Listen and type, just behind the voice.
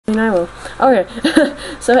I will. Okay,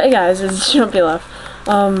 so hey guys, it's Jumpy Left.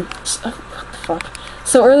 What the fuck?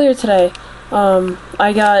 So earlier today,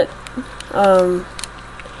 I got,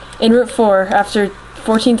 in Route 4, after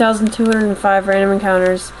 14,205 random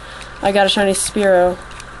encounters, I got a shiny Spearow.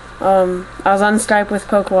 I was on Skype with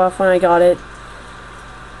Pokewoff when I got it,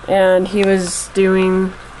 and he was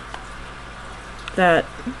doing that.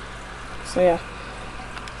 So yeah.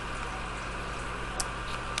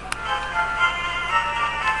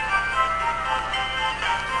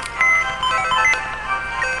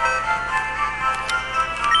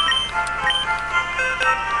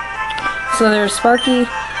 So there's Sparky,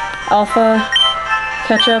 Alpha,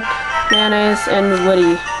 Ketchup, Mayonnaise, and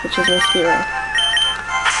Woody, which is my Spearow.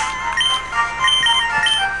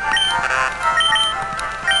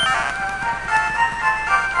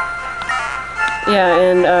 Yeah,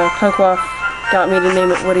 and Pokewoff got me to name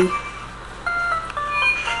it Woody.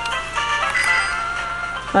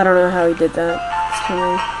 I don't know how he did that. It's kind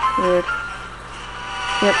of weird.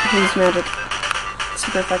 Yep, he's magic.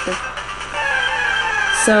 Super effective.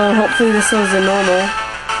 So hopefully this was a normal,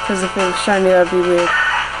 because if it was shiny that would be weird.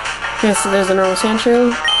 Okay, so there's a normal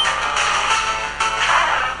Sandshrew.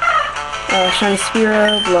 Shiny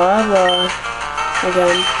Spearow, blah blah.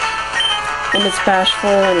 Again. And it's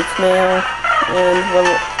bashful, and it's male. And, well,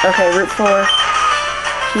 okay, Route 4.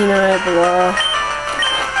 Kenai, blah.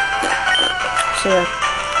 So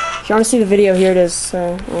yeah. If you want to see the video, here it is,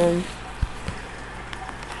 so,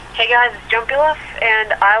 Hey guys, it's Jumpy Left,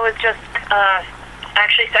 and I was just,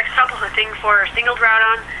 actually sex couple hunting for singled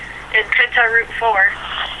Groudon in Penta Route 4,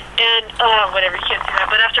 and, whatever, you can't see that,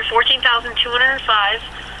 but after 14,205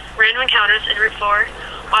 random encounters in Route 4,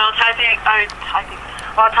 while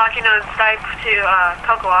while talking on Skype to,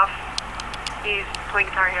 Pokewoff, he's playing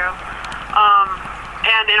Guitar Hero,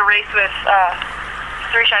 and in a race with,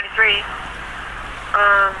 3 Shiny 3,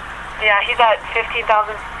 yeah, he's at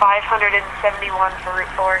 15,571 for Route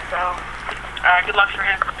 4, so, good luck for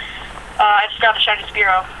him. I just got the shiny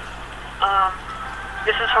Spearow.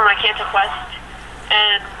 This is for my Kanto quest,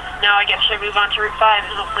 and now I get to move on to Route 5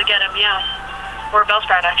 and hopefully get a Meowth, or a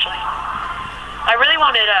Bellsprout actually. I really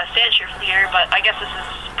wanted a Sandshrew from here, but I guess this is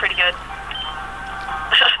pretty good.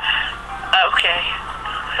 Okay,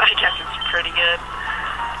 I guess it's pretty good.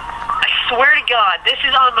 I swear to God, this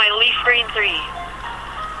is on my Leaf Green 3.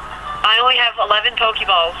 I only have 11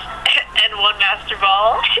 Pokeballs and 1 Master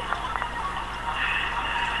Ball.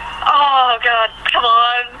 Oh God, come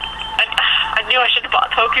on. I knew I should have bought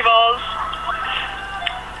Pokeballs.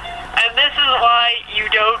 And this is why you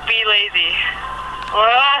don't be lazy.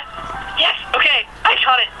 What? Yes, okay, I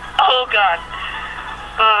got it. Oh God.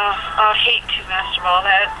 I hate to Master Ball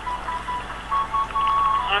that.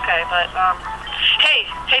 Okay, but,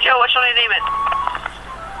 hey Joe, what should I name it?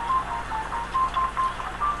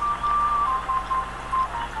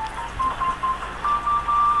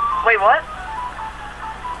 Wait, what?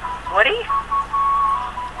 Woody?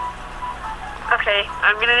 Okay,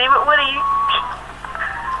 I'm gonna name it Woody.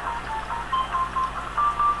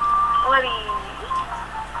 Woody.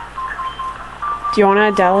 do you want to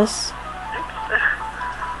add Dallas?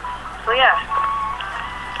 So yeah.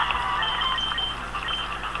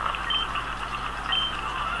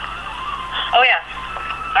 Oh yeah.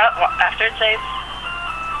 After it saves.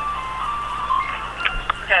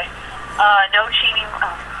 Okay. No cheating.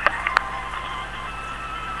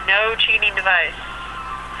 No cheating device.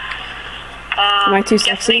 Am I too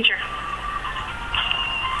sexy? Nature.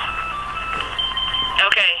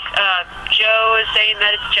 Okay, Joe is saying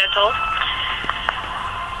that it's gentle.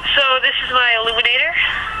 So this is my Illuminator.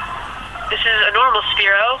 This is a normal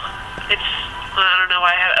Spearow. It's, I don't know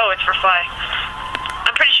why I have, oh, it's for Fly.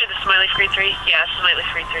 I'm pretty sure this is my Leaf Green 3. Yeah, this is my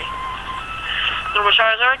Leaf Green 3. Normal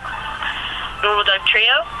Charizard. Normal Doug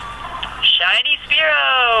Trio. Shiny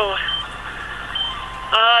Spearow.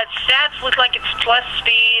 Its stats look like it's plus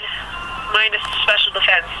speed, minus special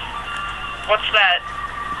defense. What's that?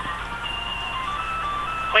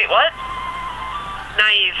 Wait, what?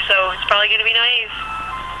 Naive, so it's probably gonna be naive.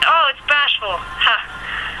 Oh, it's bashful. Ha.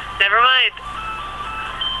 Never mind.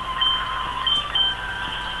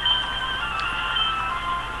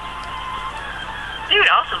 Dude,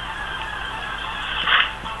 awesome.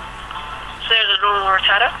 So there's a normal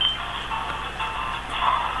Rattata.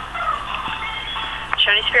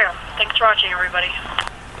 Shiny Spearow. Thanks for watching, everybody.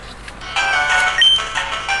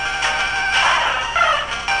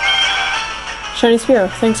 Shiny Spearow.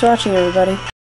 Thanks for watching, everybody.